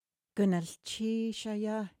Gynnylchi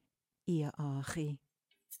Shaya Ia Achi.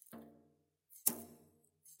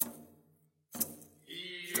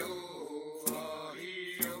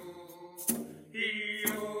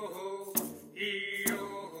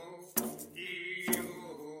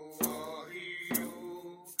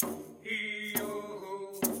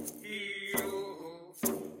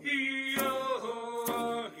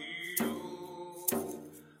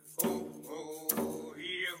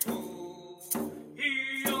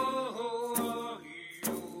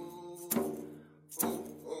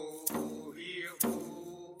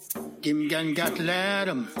 Dim gan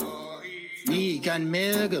gatlarum, ni gan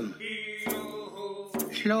melgum,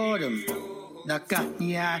 slodum, na gat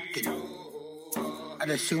niakin,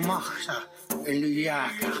 ada sumachsa,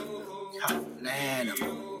 eluiaka, ta lanum.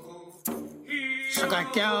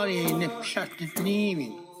 Sakakali nipshat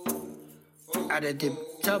nimin, ada dim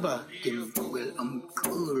taba dim will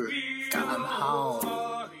cool, ta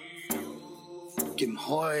haun, dim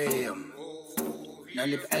hoyum, na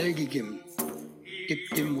lip algigim. Dip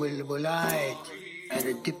dim will volite, and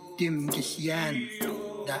a dip dim gisyan,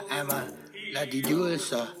 da ama la di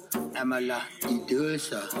dulsa, ama la di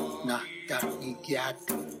dulsa, na da ni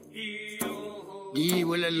giatum. Di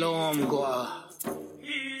will alone go a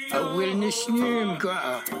will nisnum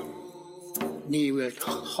go ni will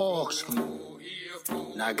hawks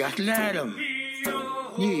na gat ladum,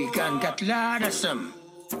 ni gan gat ladasum.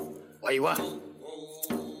 Why what?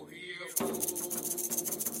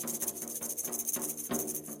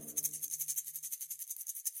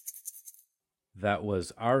 That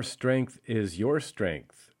was Our Strength is Your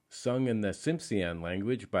Strength, sung in the Tsimshian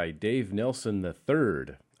language by Dave Nelson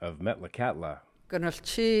III of Metlakatla.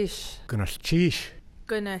 Gynnylchish. Gynnylchish.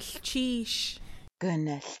 Gynnylchish.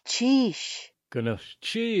 Gynnylchish.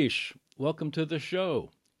 Gynnylchish. Welcome to the show.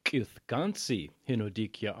 Kithgansi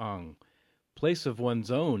Hinodikya Ang. Place of One's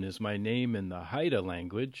Own is my name in the Haida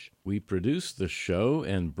language. We produce the show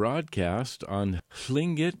and broadcast on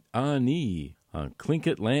Tlingit Ani, on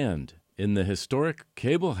Tlingit land, in the historic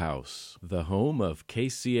Cable House, the home of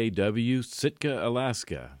KCAW Sitka,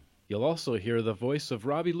 Alaska. You'll also hear the voice of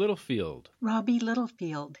Robbie Littlefield. Robbie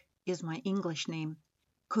Littlefield is my English name.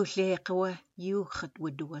 Kuleqwa yuchat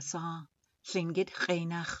wuduasa. Tlingit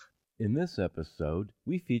Reinach. In this episode,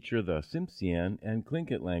 we feature the Tsimshian and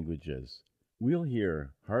Tlingit languages. We'll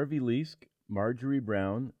hear Harvey Leask, Marjorie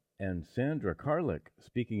Brown, and Sandra Karlik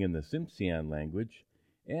speaking in the Tsimshian language,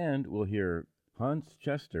 and we'll hear Hans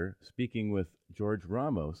Chester speaking with George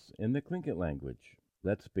Ramos in the Tlingit language.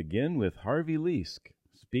 Let's begin with Harvey Leask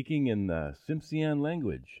speaking in the Tsimshian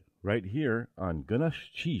language, right here on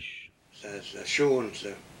Gynnylchish. Sean,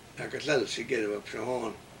 I could let us get up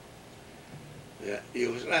Sean. Yeah,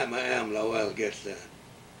 you was like my amla well get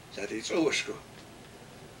that it's Oscar.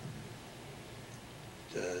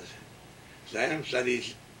 The Sam said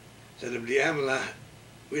he's said of the amla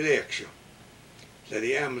with action. Said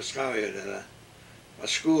the amla sky a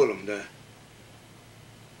school the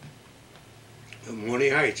money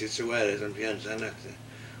heights it's well as I'm fiance next.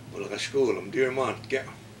 Well, a school dear month get.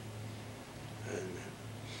 And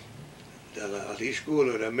at the school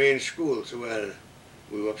or the main school so where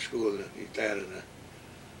we were up school there the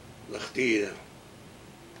Lachtida.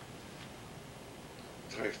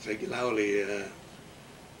 Take Lowley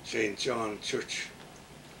St. John Church.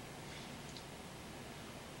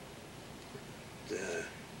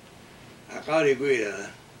 I got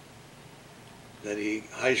that the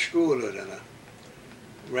high school or the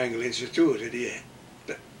Wrangell Institute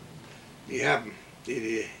he happened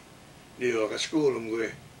the New York school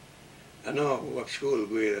I know what school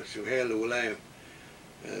so hell will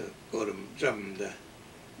go to some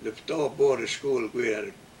the top border school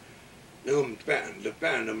the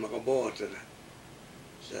band of a board so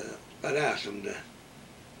I asked them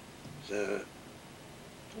so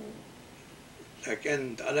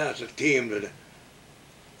again I asked a team that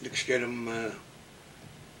let's get them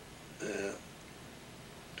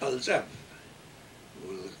calls up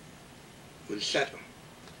we'll set them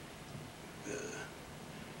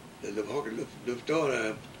the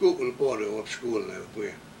daughter Google border of school now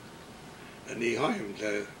and he home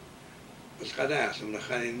to was got asked him the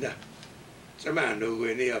Khalinda the man who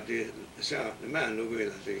went up the man who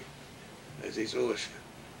went as he's always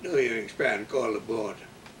no you expand call the board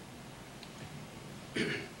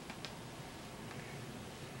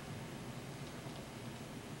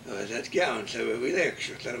that's gown so we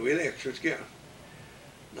lecture gown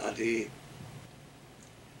not the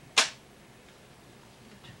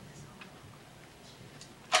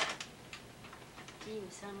You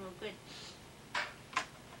sound real good.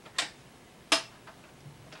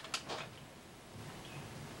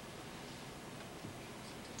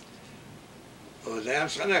 Og det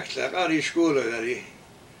er next I school that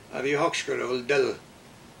I Huxker old Dell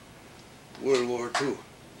World War II.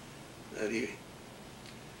 That he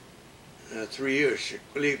 3 years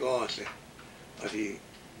colleague also at the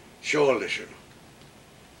shoulders.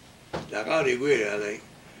 That I wear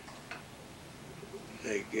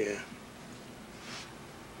like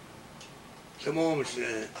some moments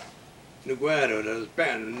the guerra that was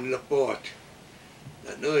banned in the port.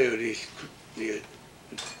 That no these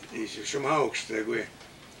some hawks that we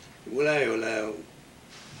will I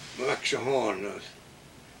Max Horn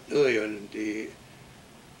no and the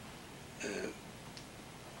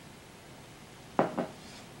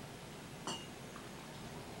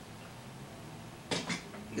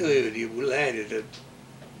no the will I that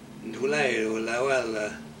will I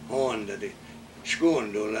well horn that the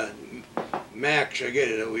schoon do la Max I get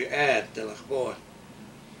it we add the port.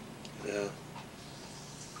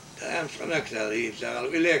 I'm from the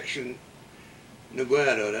election the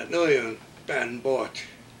guerra that no even ban bought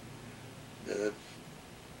the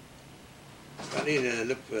Panina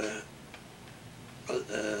look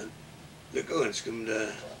the guns come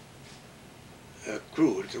the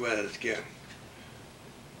crew to where it came.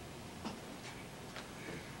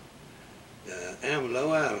 I'm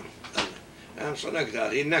low I'm so like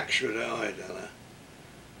that he next with the eye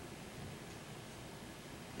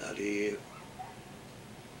that he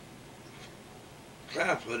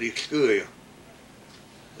klap for die skuur.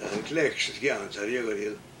 Dat kliks het gaan, dat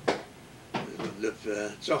je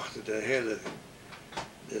zocht de hele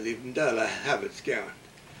de lieve dalen hebben het gaan.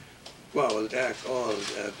 Well, that all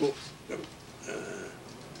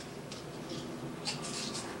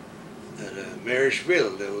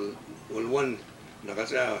Marysville, they will one knock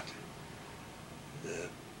us out. The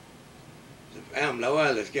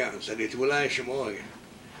Amla is gaan, so it will I morgen.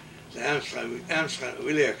 The Amsterdam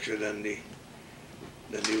will actually than the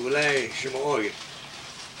ولاية شموعية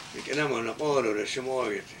لكنما نقولوا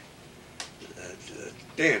للشموعية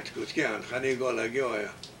تنت كنت كان خلي يقول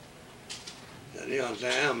جويا اليوم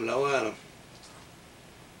سأعمل لوارم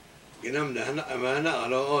كنما ما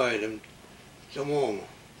نقلوا أيضا سمومه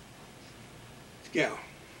كان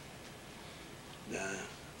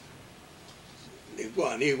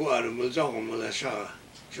نيقوار ملزوم ولا شا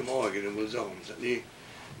شموعية ملزوم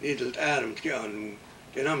نيدلت آرم كان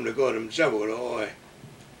كنما نقول مزور أوي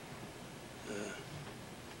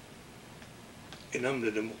in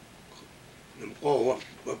amde dem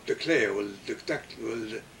op de klei wil detect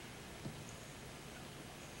will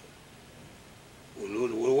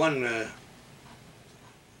one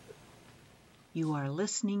You are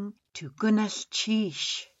listening to Gunnall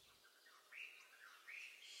Chish.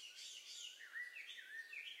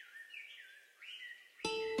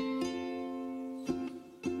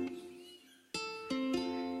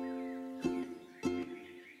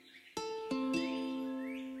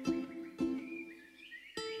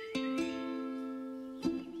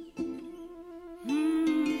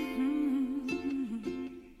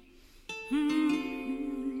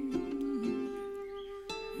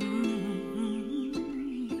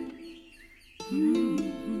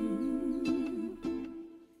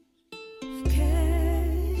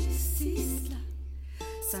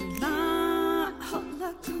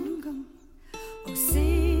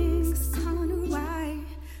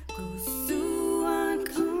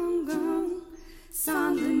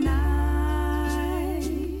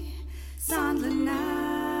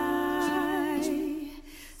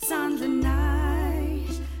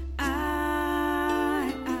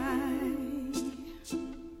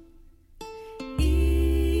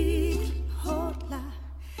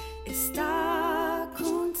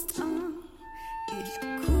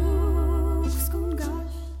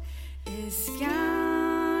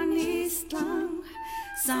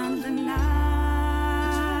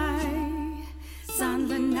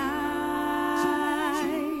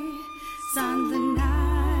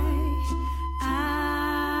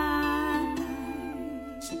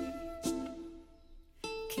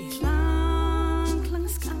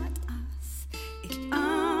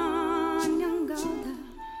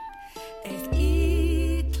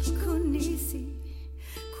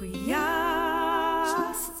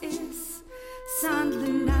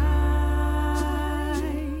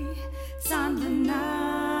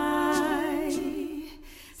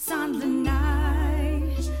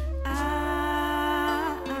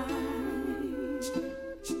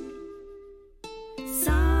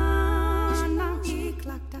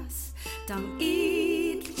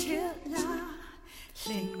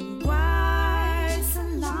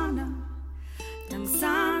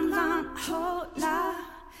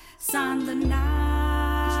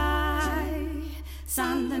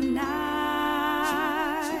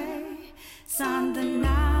 San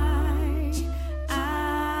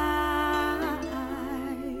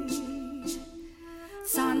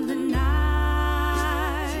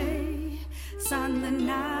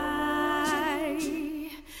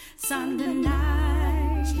Sunday night,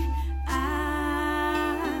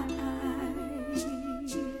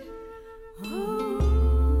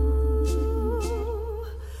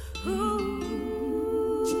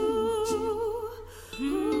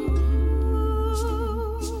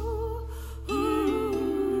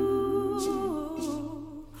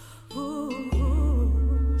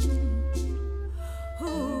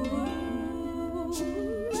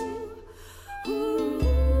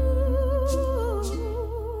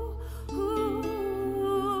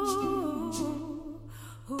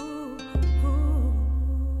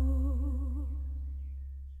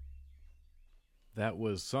 That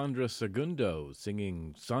was Sandra Segundo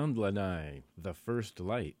singing Sandlanai, the First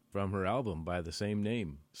Light, from her album by the same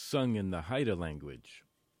name, sung in the Haida language.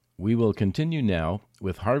 We will continue now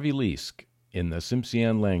with Harvey Leask in the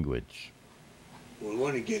Tsimshian language. We'll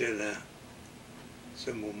want to get it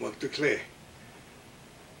some more to clay.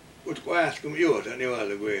 What quiet come you out and you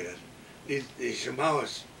all agree that. These some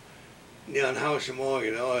house, near house some more,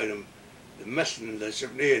 the messing the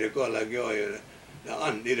ship near the call like you. The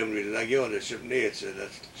aunt did them like you the ship near so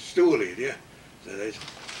that's stoolie, yeah. So that's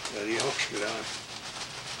the hooks go down.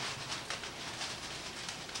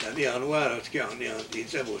 Now the on where I was going, the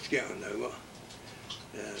several going now.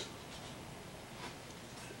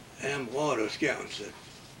 Water scouting said.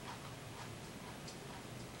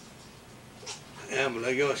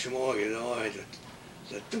 Like you some more,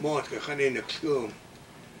 that the mortar can in the school.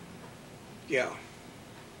 Yeah.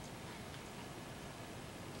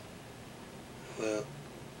 Well,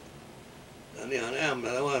 and the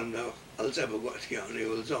I want to I'll never go to he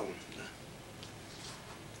will zone.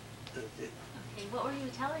 Okay, what were you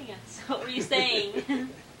telling us? What were you saying?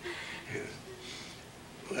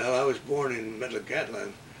 Well, I was born in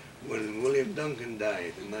Metlakatla when William Duncan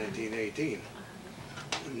died in 1918.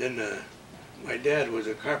 And then my dad was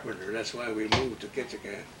a carpenter, that's why we moved to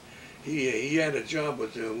Ketchikan. He had a job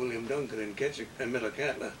with William Duncan in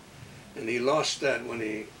Metlakatla, and he lost that when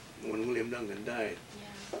William Duncan died.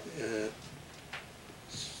 Yeah.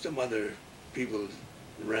 Some other people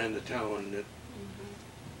ran the town that,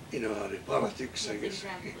 you know how the politics, I guess.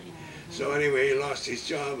 Exactly. So anyway, he lost his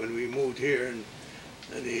job, and we moved here, and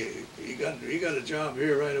he got a job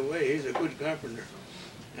here right away. He's a good carpenter,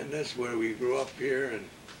 and that's where we grew up here. And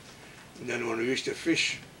then when we used to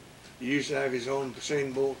fish, he used to have his own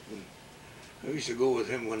seine boat, and I used to go with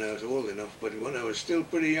him when I was old enough. But when I was still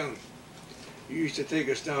pretty young, he used to take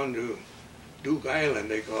us down to Duke Island,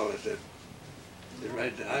 they call it,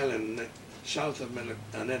 the island south of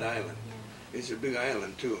Annette Island. Yeah. It's a big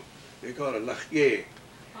island too. They call it Loch Gay.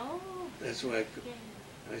 Oh. That's why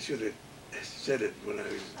I should have said it when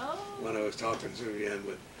I was talking to you,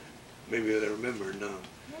 but maybe I remember now.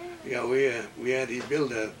 Yeah, we had he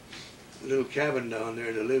built a little cabin down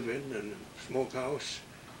there to live in, and a smokehouse,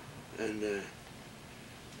 and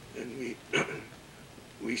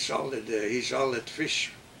we salted he salted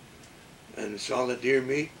fish and salted deer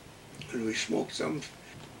meat, and we smoked some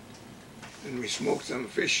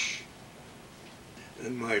fish.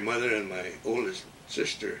 And my mother and my oldest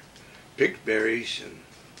sister picked berries, and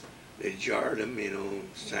they jarred them, you know,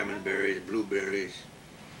 salmon berries, blueberries,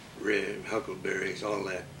 red huckleberries, all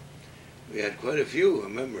that. We had quite a few, I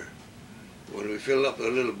remember, when we filled up a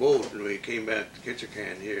little boat and we came back to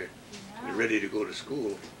Ketchikan here, ready to go to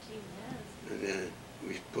school. And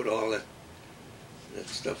we put all that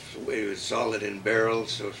stuff away. It was salted in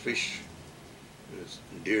barrels, so fish, it was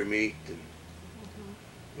deer meat, and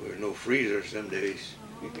there were no freezers some days.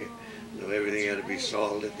 So everything had to be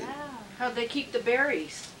salted. How'd they keep the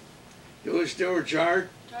berries? They were jarred.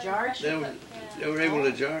 Jarred? They were able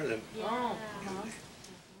to jar them. Oh.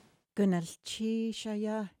 Gunalchi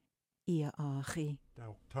Shaya Ia Achi.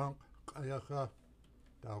 Dauk tank kayaka.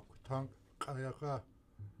 Dauk tank kayaka.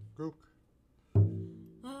 Gook.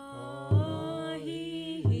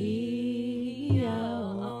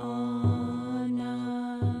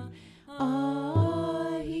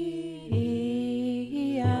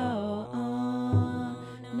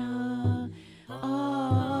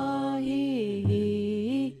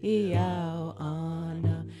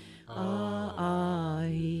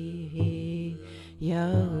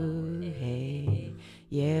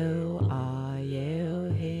 Yo, ah,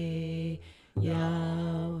 yo, hey, yo,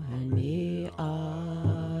 honey.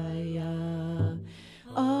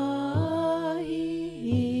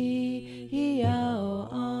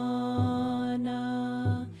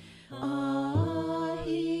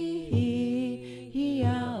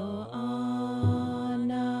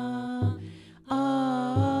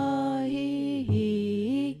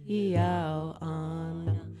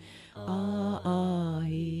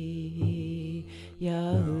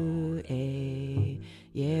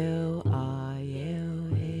 Yeo a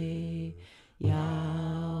yeo he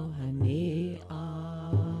Yao hani a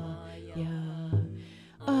ya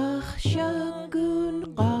Ach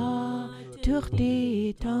shagun qa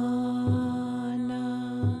turdi tana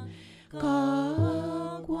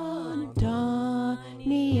Ka gwanta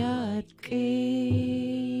niyat ki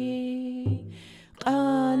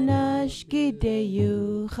Qanash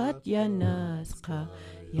gideyu khat yanas qa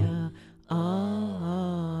ya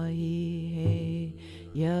ai he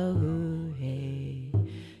yahu he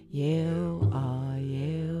yeu a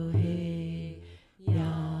yeu he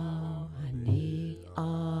yau hani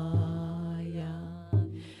aya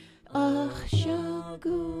ach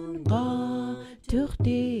shagun qa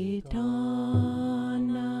turdi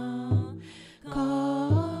tana ka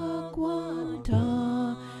gwanta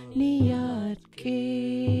niyat ki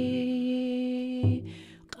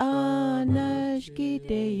qanash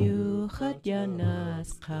gideyu khat yanas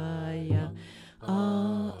qaya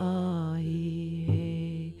ai he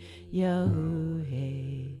yahu he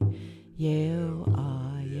yeu a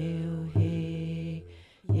yeu he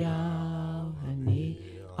yau hani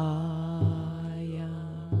aya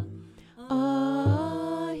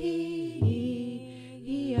ahi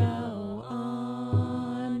yau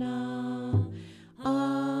ana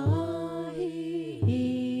ahi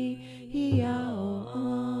yau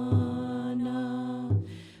ana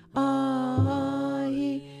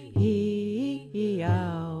ahi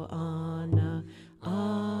yau ana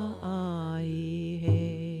ahi he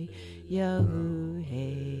yahu he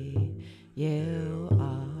yeu a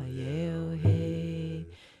yeu he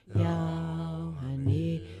yau hani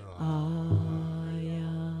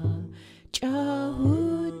aya chahu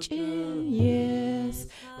chin yes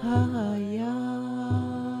hayata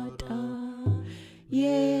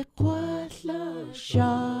ye kwatla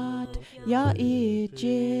shat ya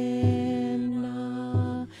ijena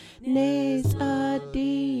nes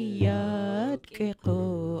adiyat ke ko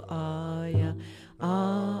aya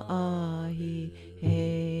ahi he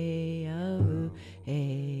yahu he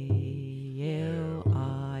yeu a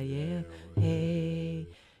yeu he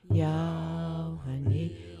yau hani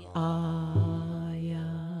aya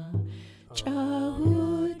chahu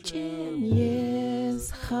chin yes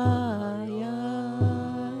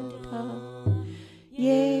hayata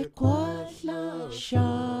ye kwatla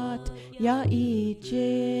shat ya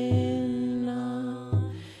ijena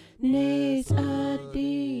nes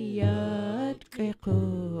adiyat ke ko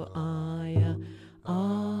aya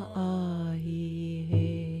ahi he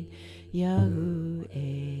yahu e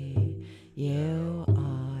yeu a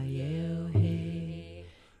yeu he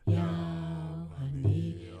yau hani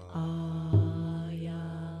aya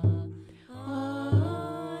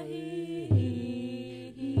ahi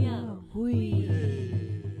yahui.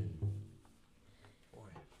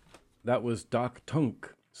 That was Doc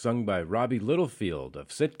Tunk, sung by Robbie Littlefield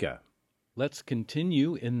of Sitka. Let's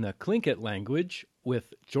continue in the Tlingit language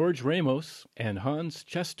with George Ramos and Hans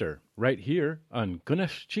Chester, right here on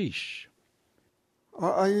Gunashchish.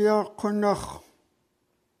 Aya kunach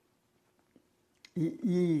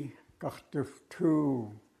I gachtuf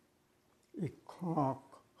tu I kak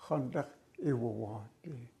chandak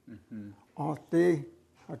iwawati. Ati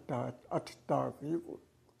atat atagi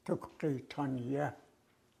tukki tanya.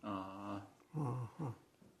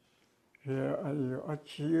 Here ayo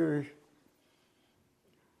achiu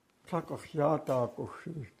plakach yada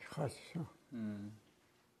kushi khasa.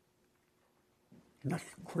 Nas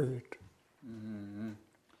kwit.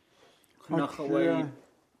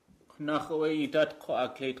 Knachaway dat ko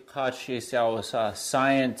aklet kashi sa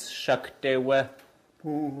science shaktewe.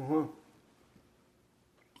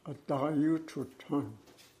 Atayu chutan.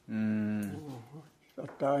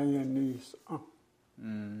 Atayanis.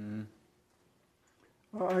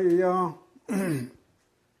 Aya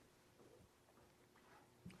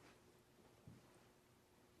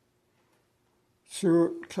so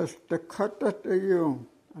just the cut that you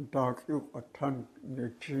and dark you a ton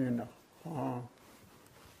Nechina.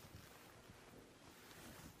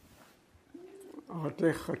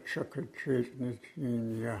 Ade khatchakachis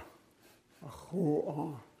Nechina.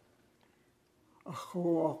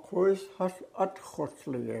 Acho quiz has at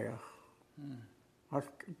Hotlier. Has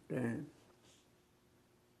then.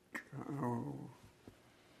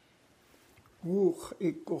 Uch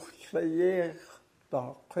ikuchlier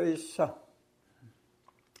da Kesa.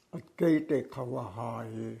 At Gate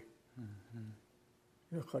Kawahai.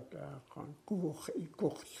 Yakatakan. Uch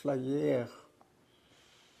ikuchlier.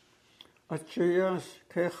 At Chias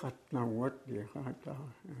Kechat na what you had.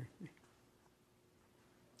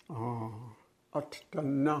 At the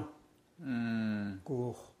na.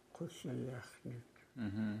 Uch kuchlier.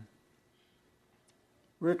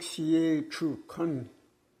 Rexie chu kan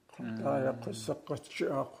Daya kusakatsi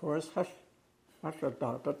akwas hasa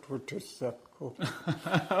datat hutisakko.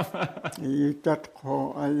 Itat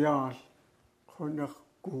ko ayas konak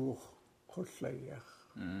kuh kuslayak.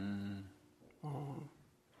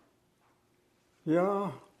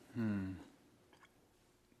 Ja.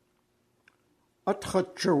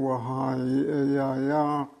 أتخدشوا هاي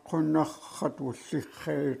يا كنا خدوا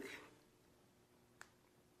الخير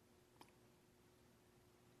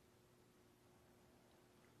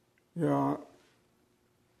يا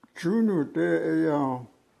جنو دي يا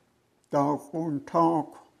داقون تاك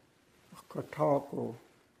كتاكو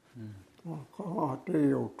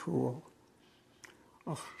وقاتيو تو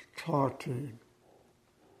أختاتين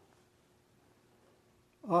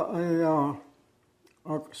أيا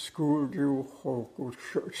school you hope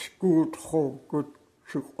school hope good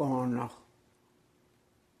شقانا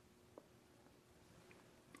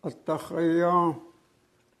التخيا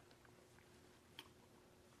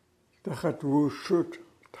تخت وشت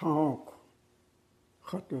تاك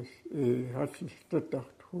خطس هاتش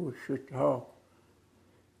تتخت وشت تاك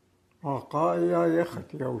عقايا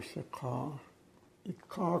يخت يوسقا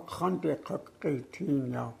إكاك خندق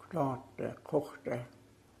قيتين يا كتات كخته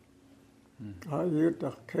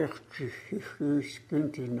Ayuda kertjes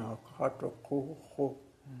kintina gaat ook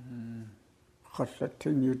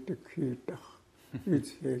Hasatin de kita.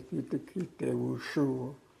 Iets heet de kita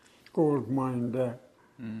wushu. Gold mine there.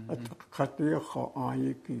 At Katia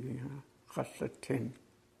Ayiki Hasatin.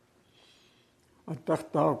 At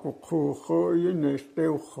Taco Koho, you know,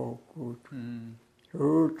 still so good.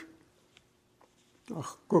 Good.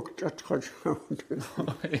 Ach, guckt at geschoten.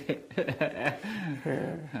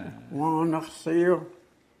 Wanneer zie je?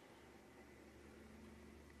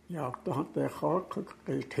 Ja, dat had hij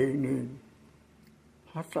gekeken in.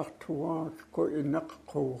 Had dat toen kon je net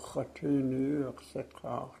koken in gezet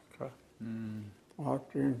achter.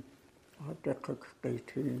 Had hij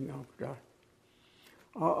gekeken in op dat.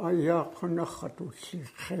 Ja, kon ik het doen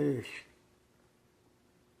geest.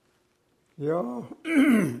 Ja.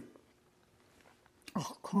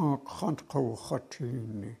 Ach, kan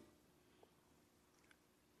koken.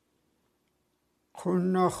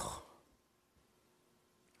 Kunnach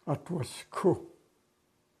at was ku.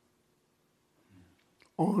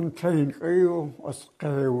 Ontain eo as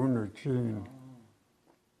keun chin.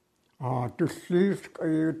 Dus liefst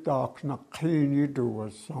eo dak na kini do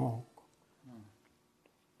song.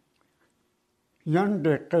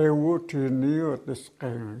 Yande keu tini o des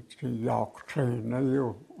keun yak train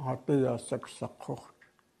eo atea saksakocht.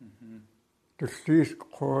 Dus liefst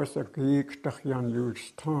koos a geek tak jan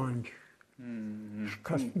lustand.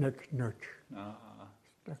 Kasnek nut.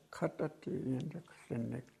 The katati and the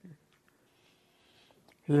kasnek.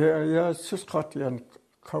 Ja, Suskatian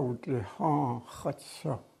code ha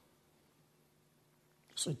hatsa.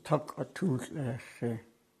 So tuck a tooth leshe.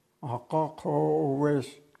 A cock always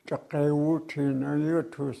the kewutin a year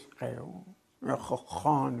to scale. A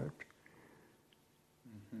honet.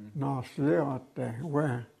 Nasleate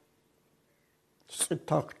where.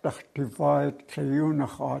 Sitak tak divide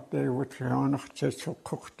kayunach ate which yanach cheso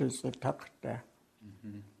cooked is a takte.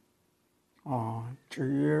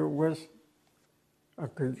 To was a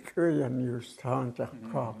good and you stand a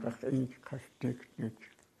cock of each castic.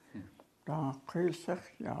 Da kisach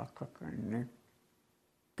yakakane.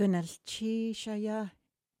 Gunalchi shaya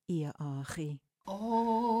ia achi.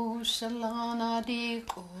 O Salana di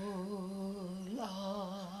Kola.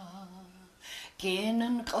 Geen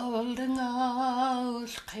golden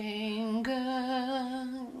aus kringen,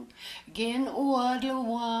 geen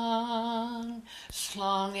oordewan,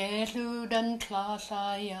 slang eluden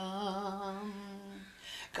klasayam,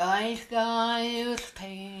 geis geis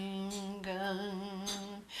kringen,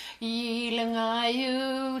 yiling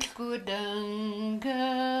ayus gudungen,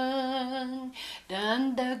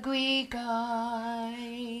 dan de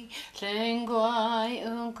guigai, lengwai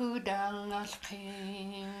unkudang as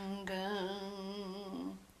kringen.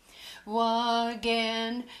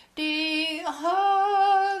 Wagen di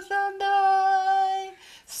hazadai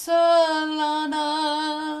salana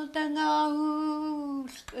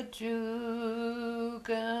dangaus kejugan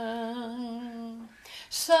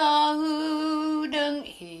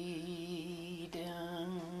sahudang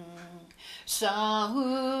hidang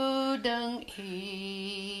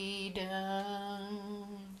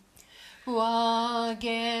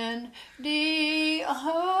wagen di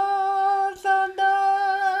hazadai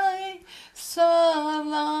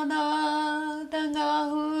salana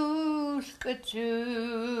dangahus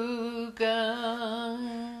kejugan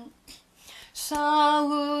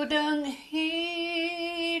saudang hidang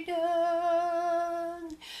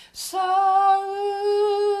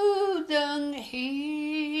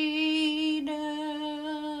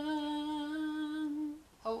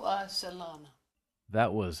Salana.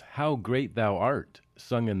 That was How Great Thou Art,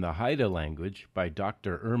 sung in the Haida language by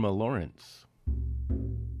Dr. Irma Lawrence.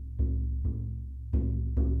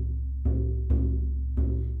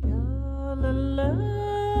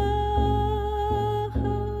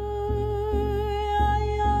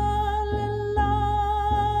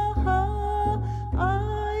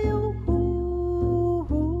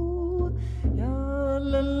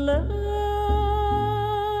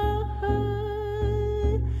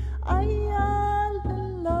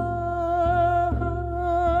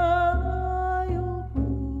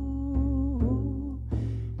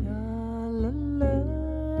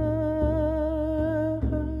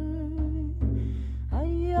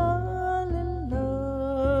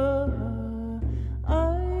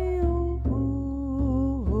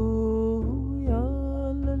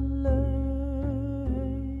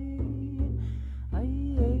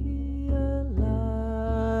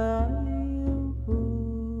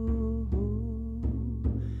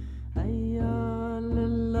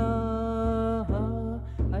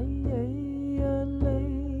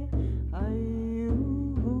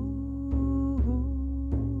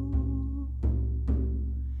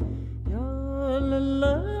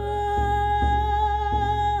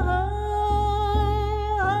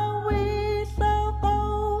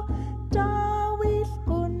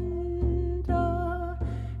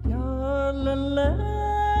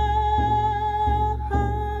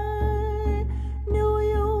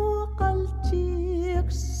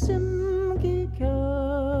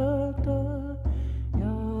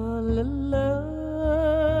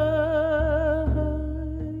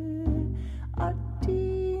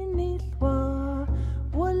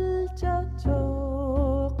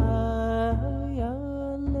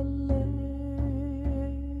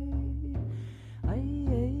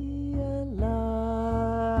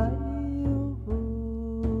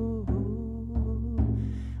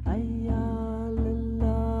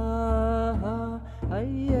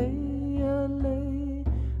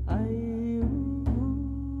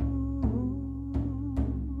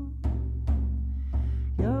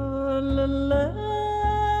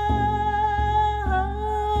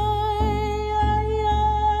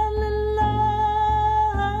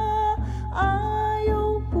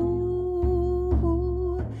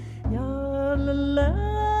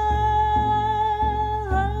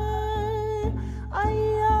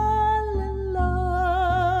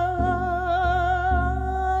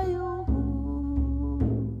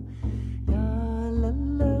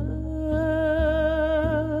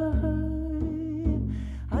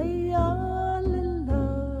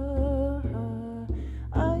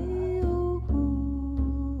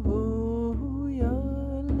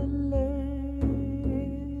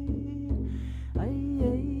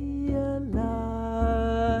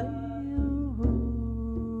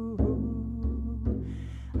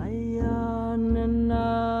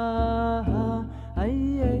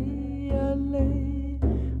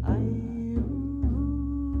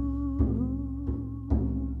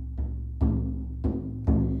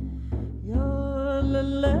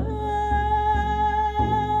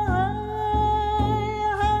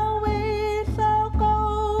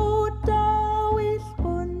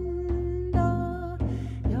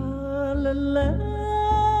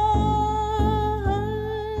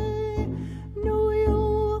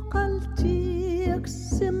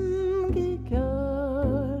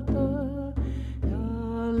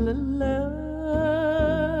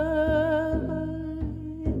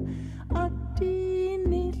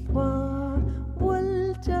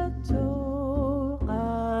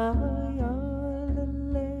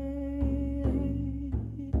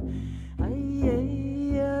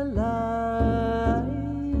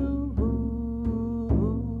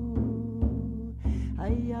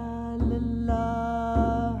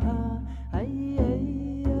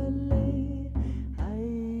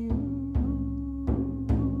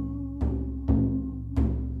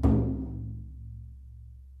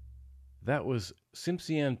 That was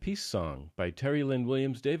Tsimshian Peace Song by Terry Lynn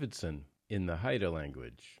Williams Davidson in the Haida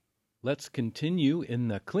language. Let's continue in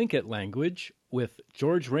the Tlingit language with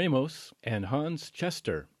George Ramos and Hans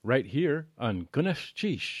Chester right here on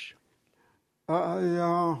Gunashchish.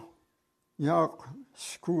 Yak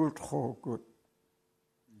school trogut.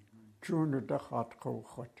 June de hat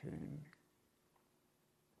kochatin.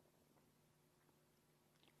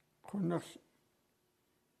 Kunas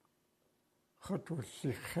hatu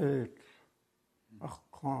sikhet. Ach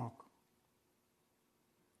krank.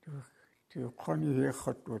 Du kan je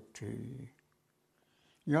hatuti.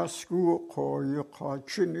 Ja school ko je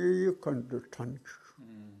kachini kan de tank.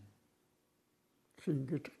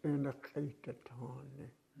 Singit in a kaitatane.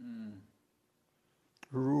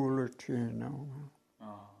 Ruler tino.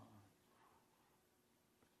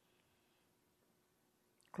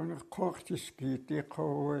 Kan ik kort skiet die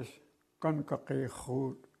koos kan ik geen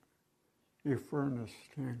goed die furnace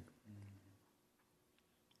thing.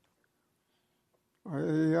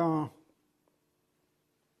 Ja,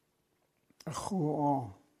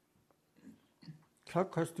 goed.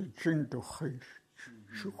 Takast de jing toch is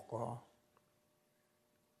zoeken.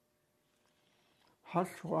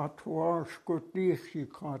 Has wat was goed die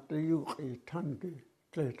gaat de juge tante.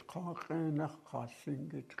 Het gaat geen naar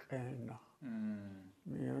gassing het geen naar.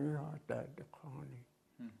 Ja, dat kan niet.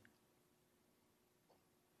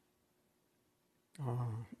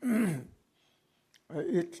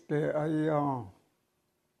 It's the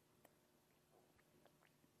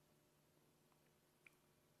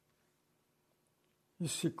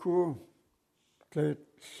Isiku that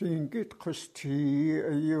singit Christi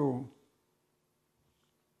you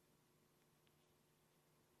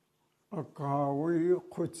Agawi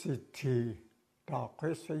Kutsiti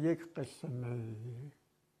Takis Yekasane.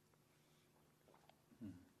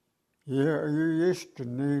 Yeah, you used to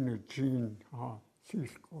name a gene,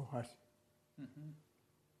 Cisco has.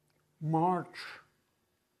 March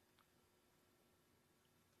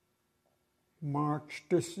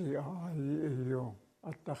this year, you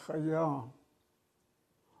at the Khaya.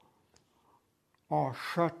 Or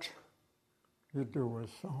shut, you do a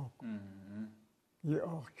song. You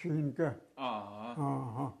are chinga.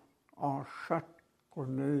 Or shut,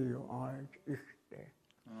 Cornelio, I ichte.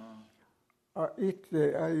 It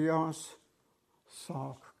the ayas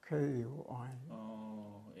sak keo I.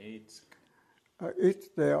 It's.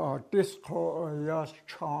 It the disco ayas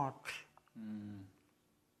charts.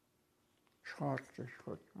 Charts is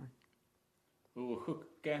what I.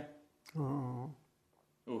 Hookke.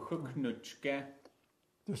 Hooknutske.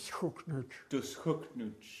 Dus hooknut. Dus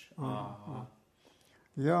hooknut.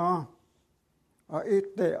 Ja.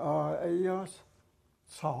 It the ayas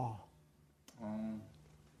sa.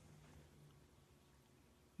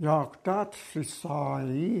 Ja, dat is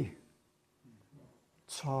saai.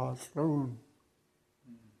 Tsaasloon.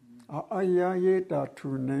 Ja, je dat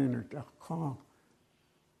toen nemen, dat kan.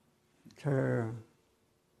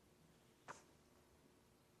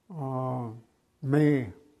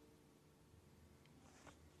 Mee.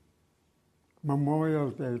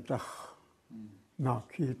 Memorial Day dag. Na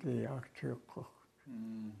kiede ja terugkocht.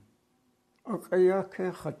 Ook ja,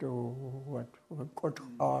 kijk wat goed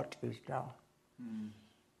art is daar.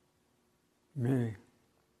 Mais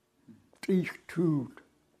ich tut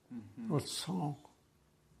wat song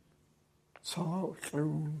so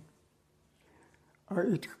soon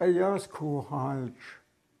it ayas ko haj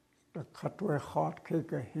the katwe hot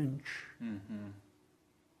keke hinch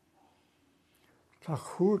ta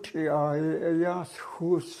goed ayas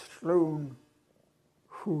hus sloon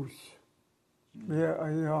hus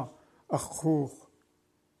ja a khoog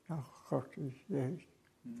ja god is yes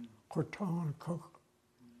kotaan kok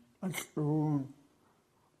en toen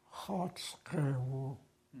gaat schreeuwen.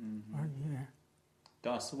 Ja.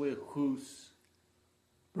 Dat is weer goed.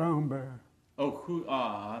 Brown bear. Oh, goed.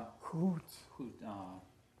 Goed. Goed. Ja.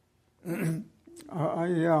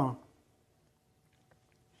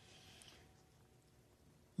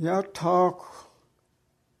 Ja, tak.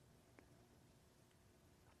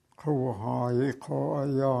 Kohaai,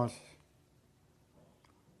 kohajas.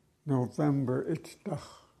 November, it's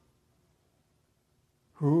dag.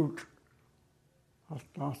 Goed, als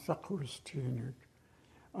dat Christine,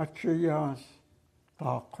 als je jas,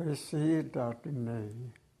 dat je dat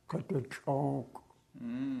nee, kan het ook.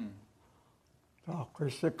 Dat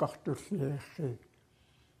je kan het zeggen,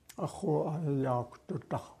 ako ay ook de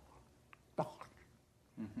dag.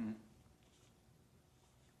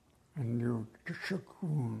 En nu de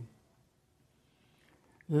seconde.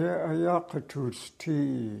 Ja, het is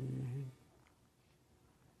tien.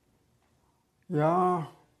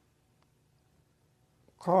 Ja,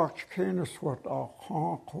 kort kennis wat al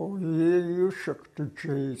gaan, je zoekt de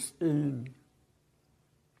jees in.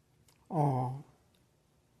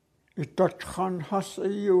 Het dat gaan je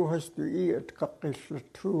has de het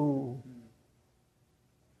kakisle toe.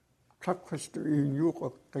 Tak has de in je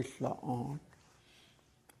kakisle aan.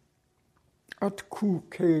 Het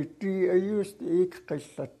koeke die juist de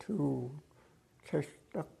kakisle toe. Het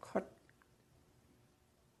dat kat.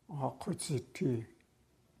 Kutsiti.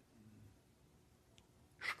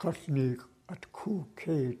 Skotnik at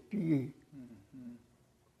kuketi.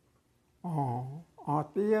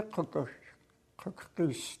 Atia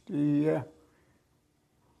kakistia.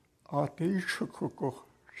 Ati shukukuk.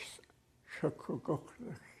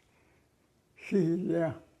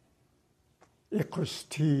 Hia.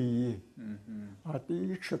 Ikusti.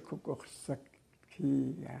 Ati shukukuk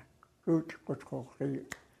sakia. Good kutkori.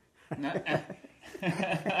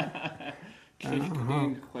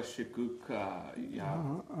 Kikdin Hoshikuka, ya.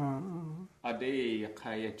 Ade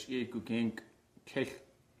Kayachi Gugink Kek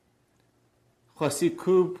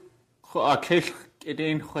Hosikub, Hoakek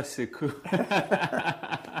Edin Hosiku.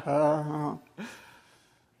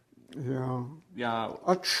 Yeah. Yeah.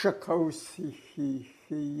 Atshakausi he.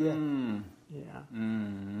 Yeah.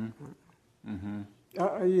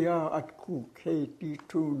 Aya at ku keti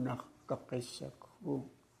tu na kakisaku.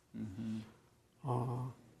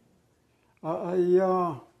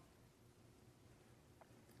 Aya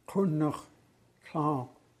kunach sa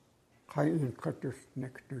kain katus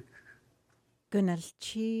nektus.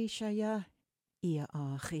 Gunalchi shaya ia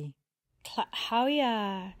achi.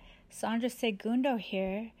 Howya, Sandra Segundo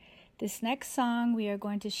here. This next song we are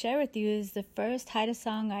going to share with you is the first Haida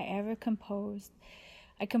song I ever composed.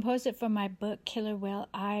 I composed it for my book, Killer Whale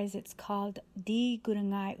Eyes. It's called Di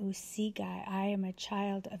Gurangai Usigai, I Am a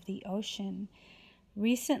Child of the Ocean.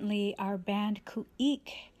 Recently, our band Kuik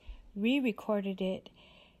re-recorded it,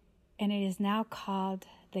 and it is now called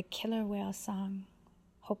the Killer Whale Song.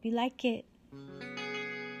 Hope you like it.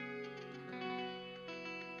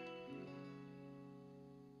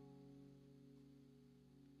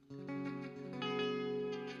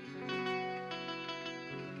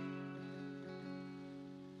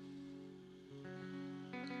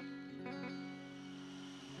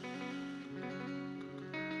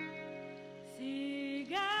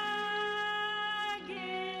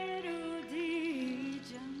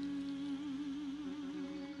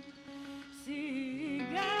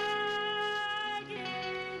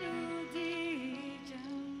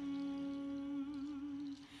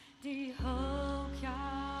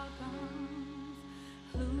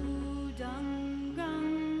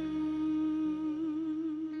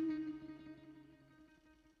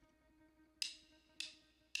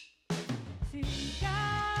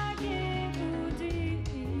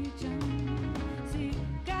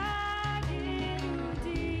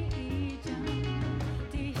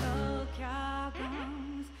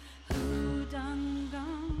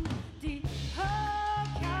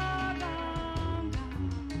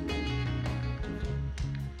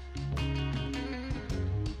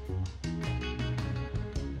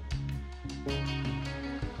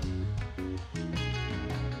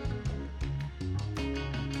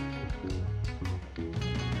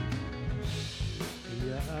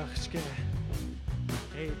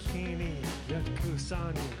 Eitini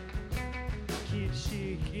Yakusani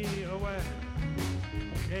Kishiki away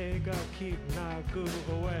Kega keep Nagu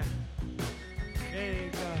away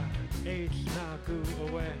Kega H Nagu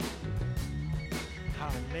away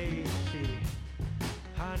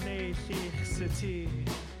Haneshi City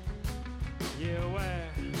Yewe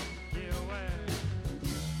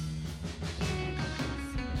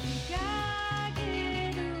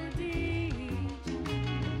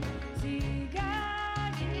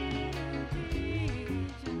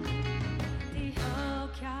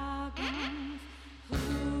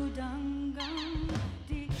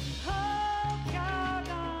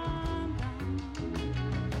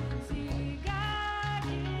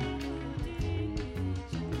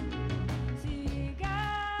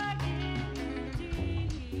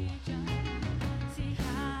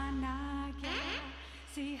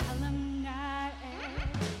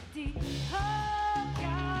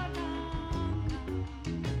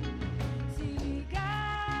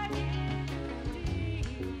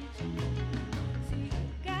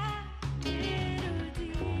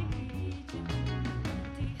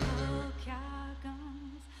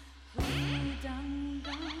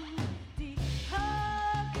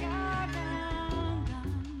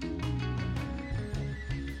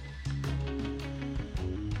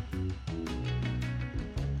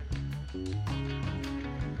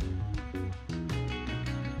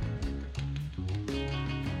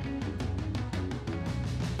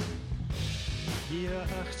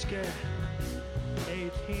Achke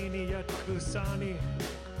Eitini Yakusani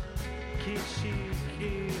Kishi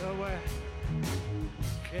Ki away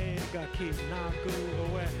Kega Ki Nagu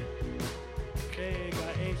away Kega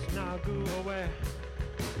H Nagu away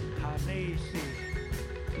Haneshi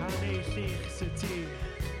City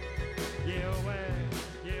Yewe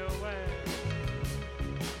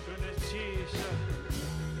Gunachisha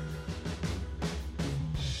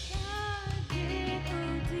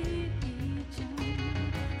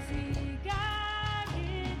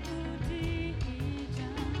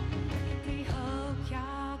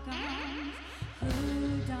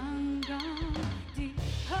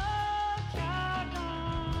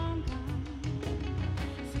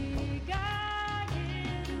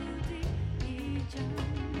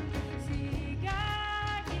See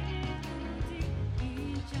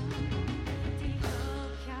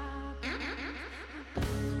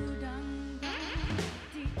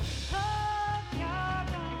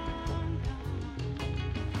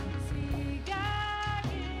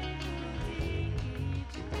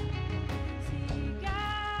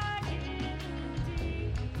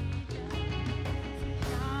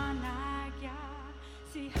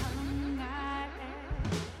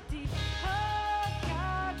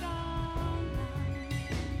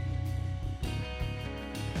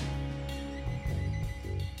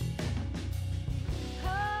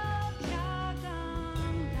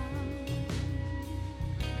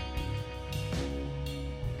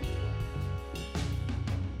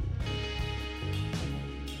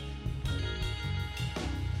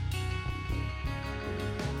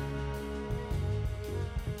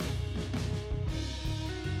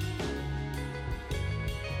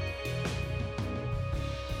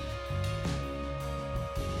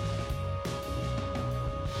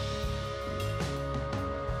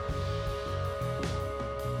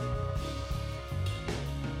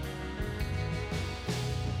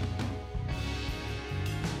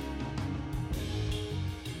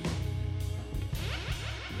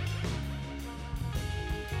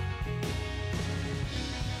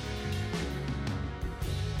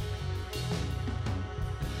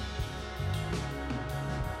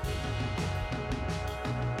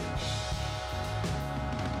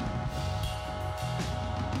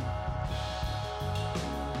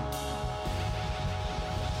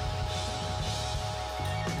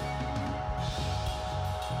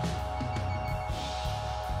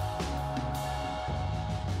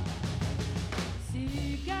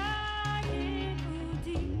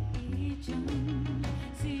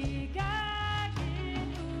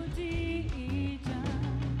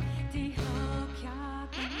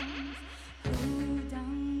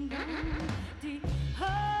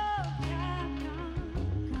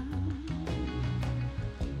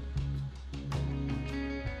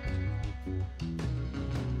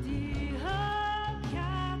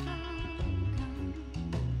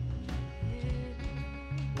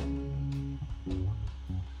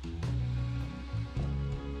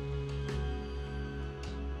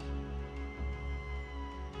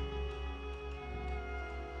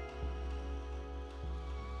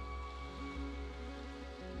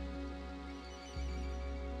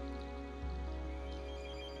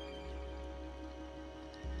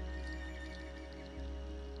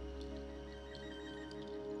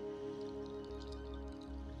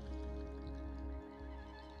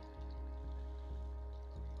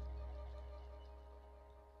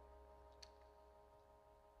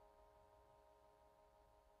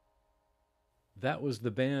That was the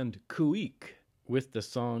band Kuik with the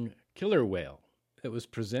song Killer Whale. It was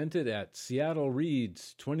presented at Seattle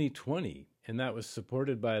Reads 2020, and that was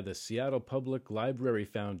supported by the Seattle Public Library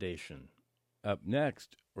Foundation. Up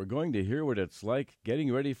next, we're going to hear what it's like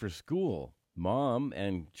getting ready for school, mom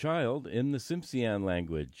and child in the Tsimshian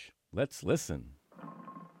language. Let's listen.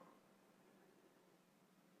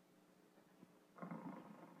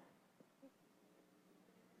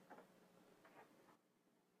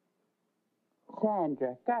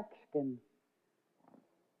 Sandra, Gatskin.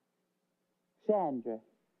 Sandra,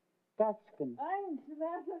 Gatskin. I'm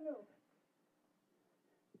Samantha.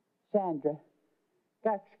 Sandra,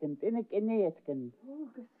 Gatskin, Innik Ineetkin. Oh,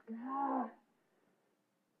 Gaska.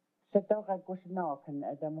 Satoka Kusnoken,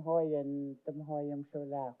 Adam Hoyen, Dem Hoyam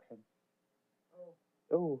Solaxen.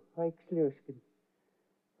 Oh, Hoik Sluskin.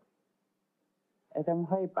 Adam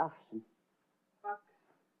Hoyp Axen.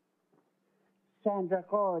 Sandra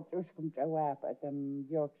God, Uskum Jawab, Adam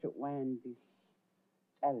Yorkshire Wendy's.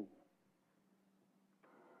 Ellen.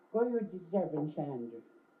 Go you deserving, Sandra.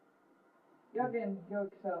 Joggen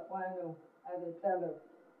Yorkshire Wano, as a teller.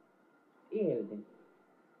 Eelden.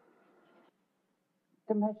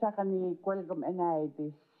 Tum Hesakani, Quelgum and I,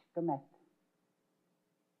 this comet.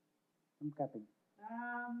 I'm coming.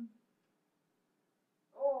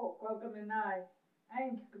 Oh, welcome and I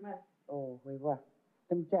ain't come. Oh, we were.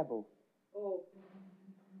 Tum Jabu. Oh.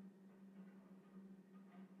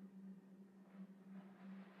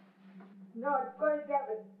 No, it's going to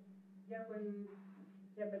Devon.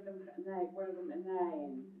 Devon, welcome and I,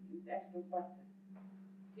 and that's the what.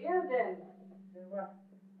 Ilden. We were.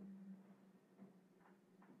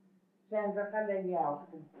 Sandra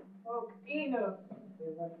Kaleniausen. Oh, Ino. We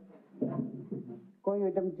were. Go you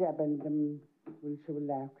them Jabin, them will show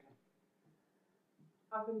lax.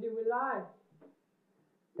 How can do we lie?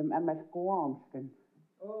 Them Emma Squamskin.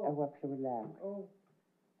 Oh. I work so lax. Oh.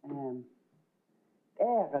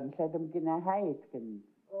 Aaron said them gonna Heitkin.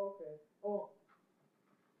 Okay. Oh.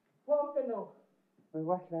 Walking. We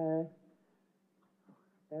was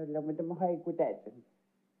let me them high good at them.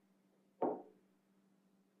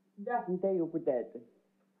 Doesn't they you good at them?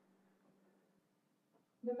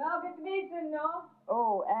 The Malgit meeting, no?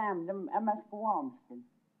 Oh, them Emma Squamskin.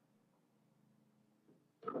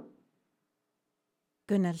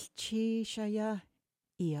 Gunalchi Shaya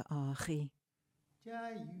Ia Achi.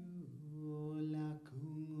 Jayu la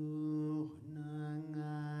kungu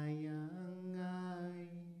nangayangai.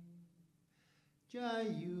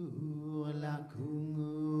 Jayu la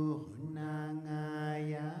kungu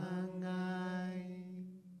nangayangai.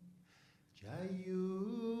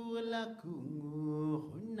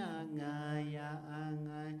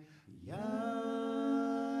 Ya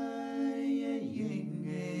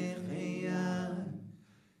yenge khaya.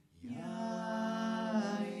 Ya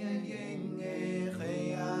yenge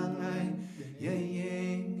khayangai. Ya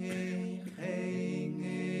yenge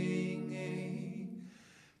khayenge.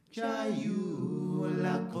 Jayu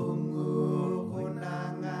la kungu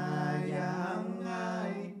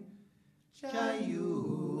kunangayangai. Jayu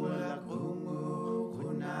la kungu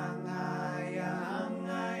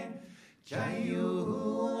kunangayangai. Jayu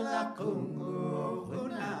la kungu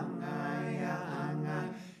kunangayangai.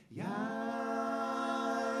 Ya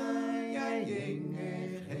yenge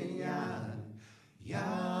khaya. Ya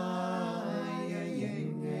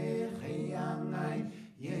yenge khayangai.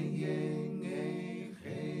 Ya yenge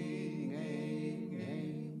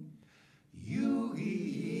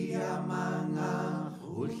Yamanga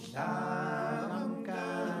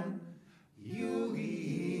Husaramkan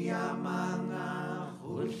Yugi Yamanga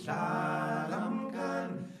Husaramkan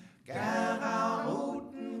Gara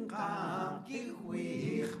Uten Kaki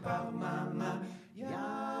Huich Barmama Ya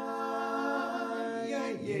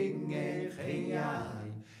Yenge Khaya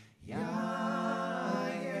Ya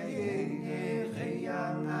Yenge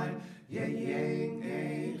Khayangai Ya Yenge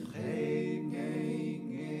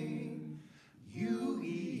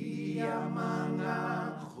Yamanga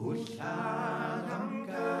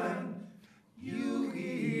Husaramkan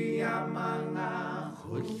Yugi Yamanga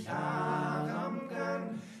Husaramkan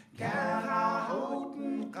Gara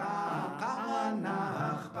Houten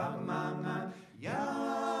Kakanach Barmanga Ya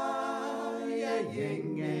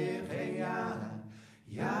Yenge Khaya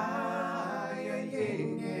Ya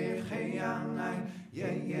Yenge Khayangai Ya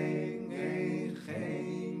Yenge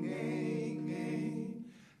Khayenge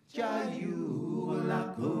Jayu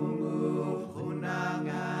la kungu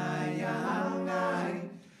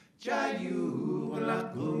kunangayangai. Jayu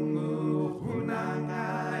la kungu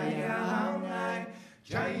kunangayangai.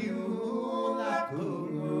 Jayu la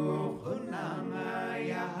kungu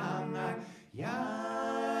kunangayangai. Ya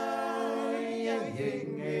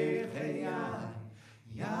yenge khaya.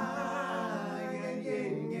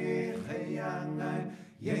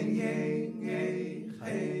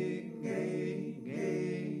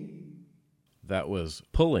 That was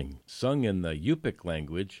Pulling, sung in the Yupik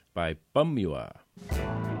language by Bumua.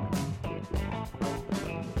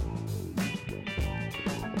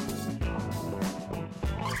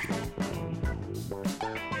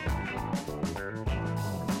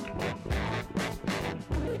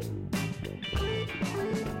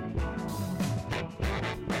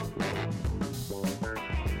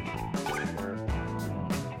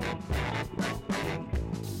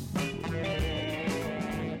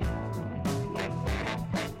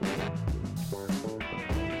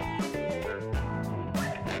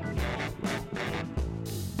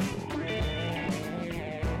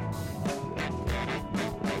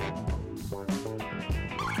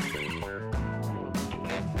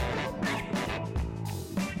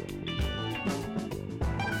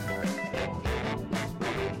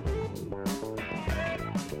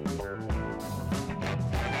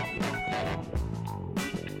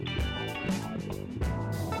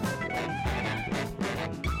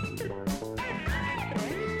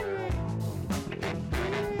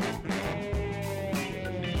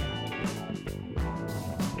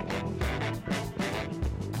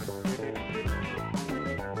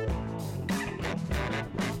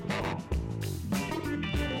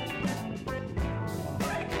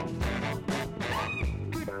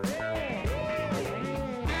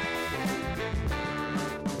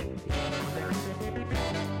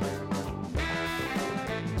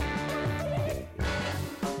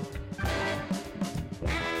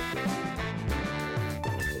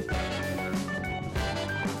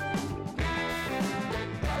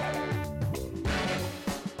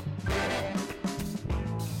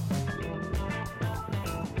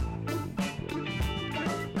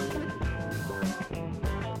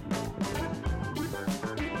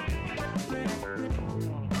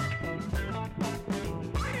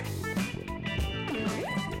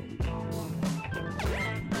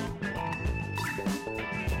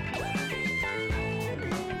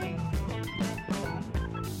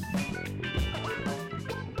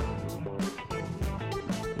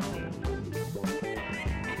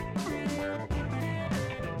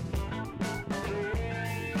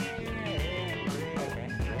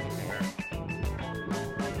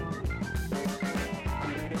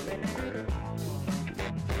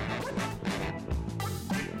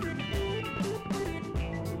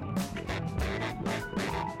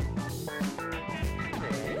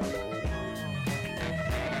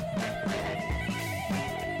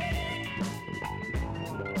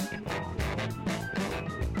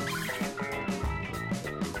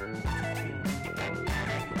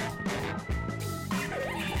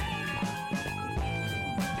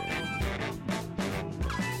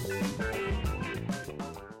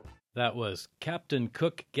 That was Captain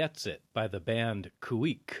Cook Gets It by the band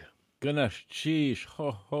Kuik. Ganesh Cheesh ho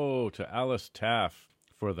ho to Alice Taff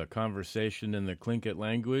for the conversation in the Tlingit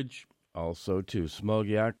language. Also to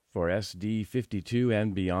Smogyak for SD52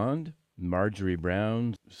 and beyond. Marjorie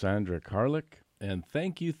Brown, Sandra Karlik. And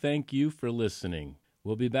thank you for listening.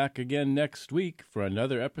 We'll be back again next week for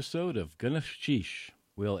another episode of Ganesh Cheesh.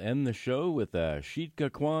 We'll end the show with a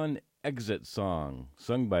Sheetka Kwan exit song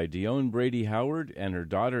sung by Dione Brady Howard and her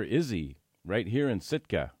daughter Izzy right here in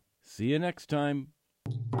Sitka. See you next time.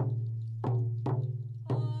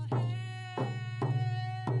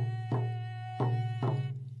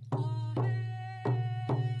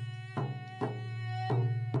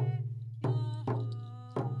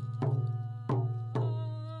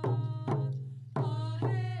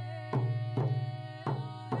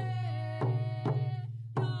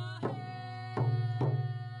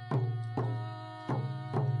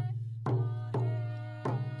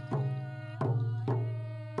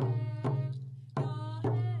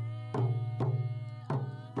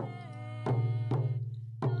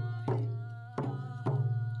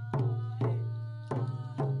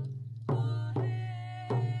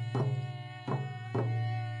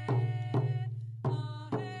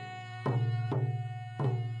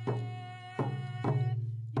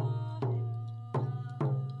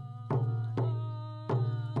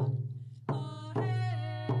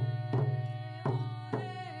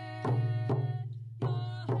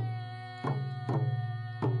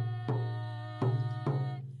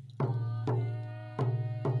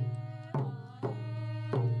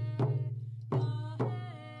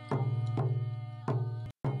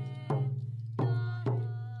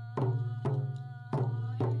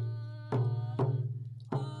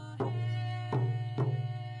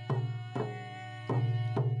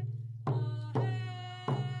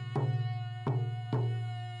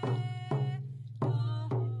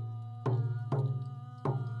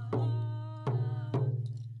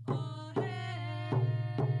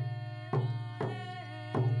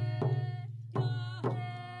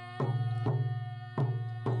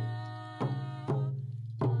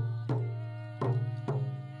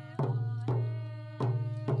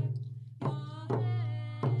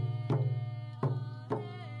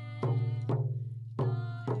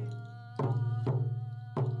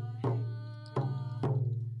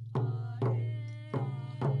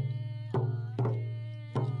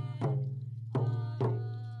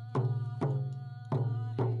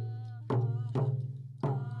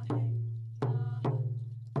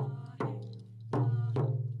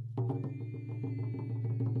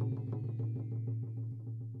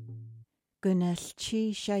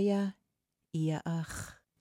 Gunalchi Shaya Iaach.